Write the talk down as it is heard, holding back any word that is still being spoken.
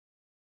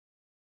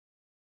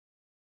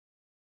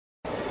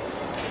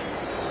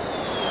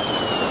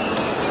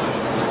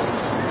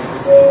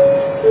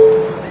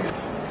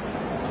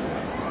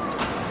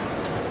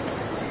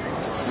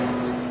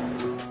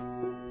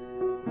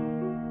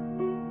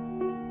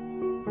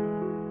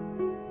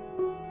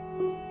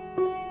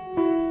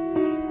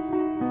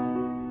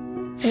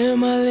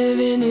Am I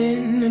living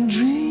in a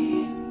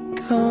dream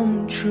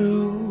come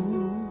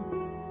true?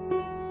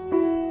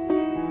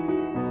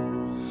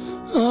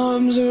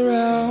 Arms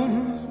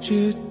around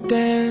you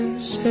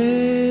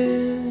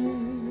dancing.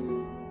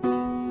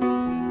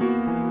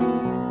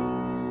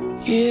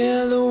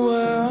 Yeah, the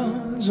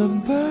world's a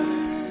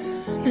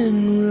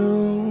burning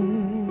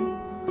room.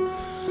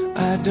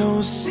 I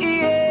don't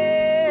see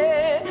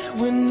it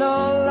when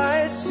all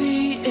I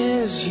see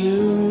is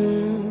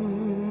you.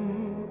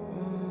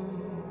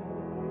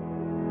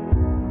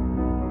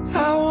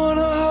 I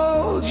wanna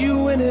hold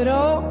you when it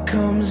all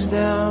comes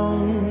down.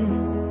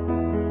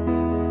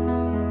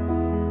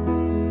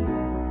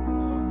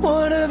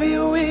 Wanna be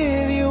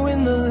with you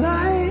when the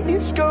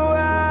lights go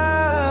out.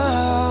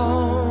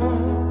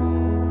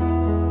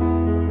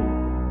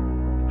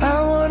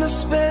 I wanna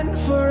spend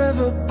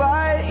forever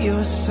by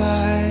your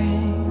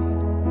side.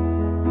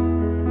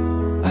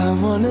 I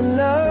wanna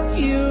love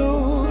you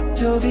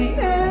till the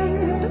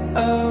end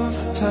of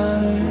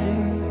time.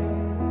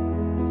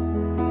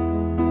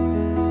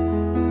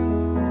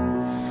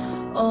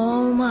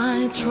 All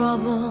my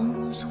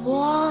troubles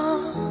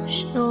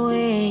wash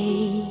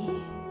away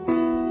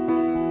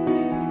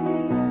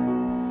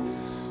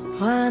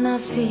when I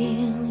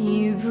feel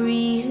you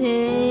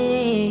breathing.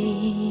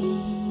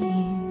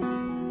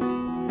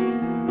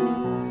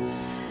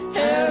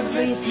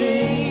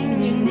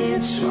 Everything in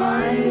its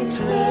right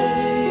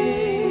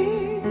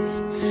place.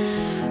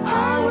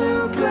 I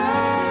will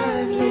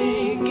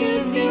gladly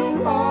give you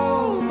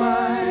all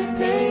my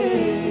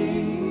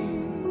days.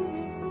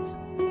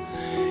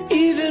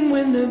 Even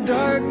when the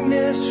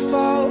darkness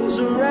falls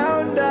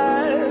around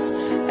us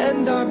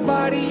and our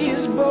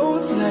bodies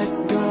both let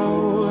go,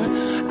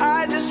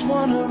 I just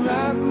wanna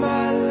wrap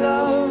my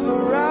love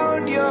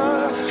around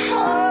your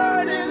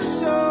heart and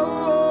soul.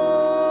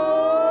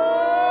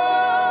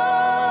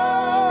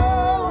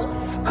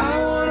 I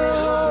wanna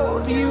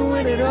hold you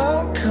when it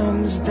all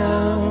comes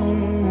down.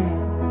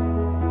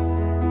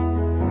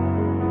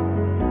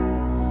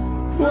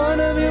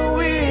 Wanna be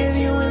with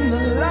you when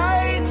the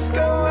lights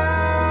go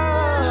out.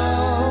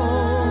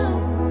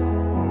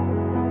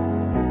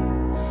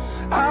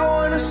 I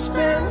wanna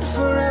spend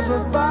forever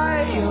by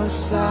your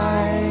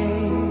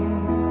side.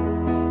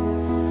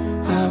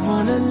 I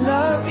wanna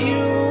love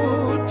you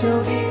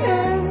till the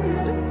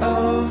end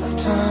of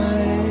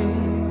time.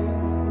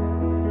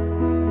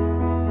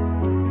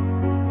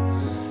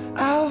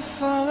 I'll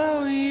follow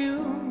you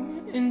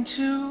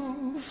into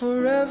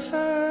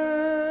forever.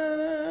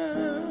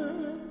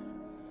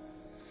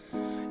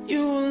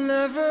 You will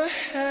never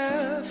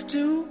have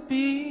to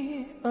be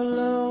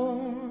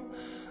alone.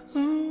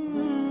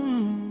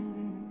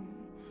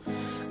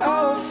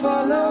 I'll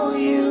follow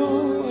you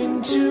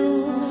into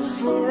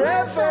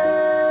forever.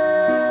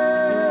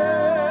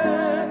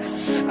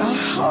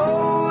 I'll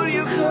hold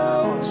you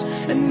close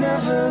and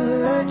never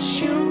let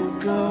you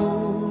go.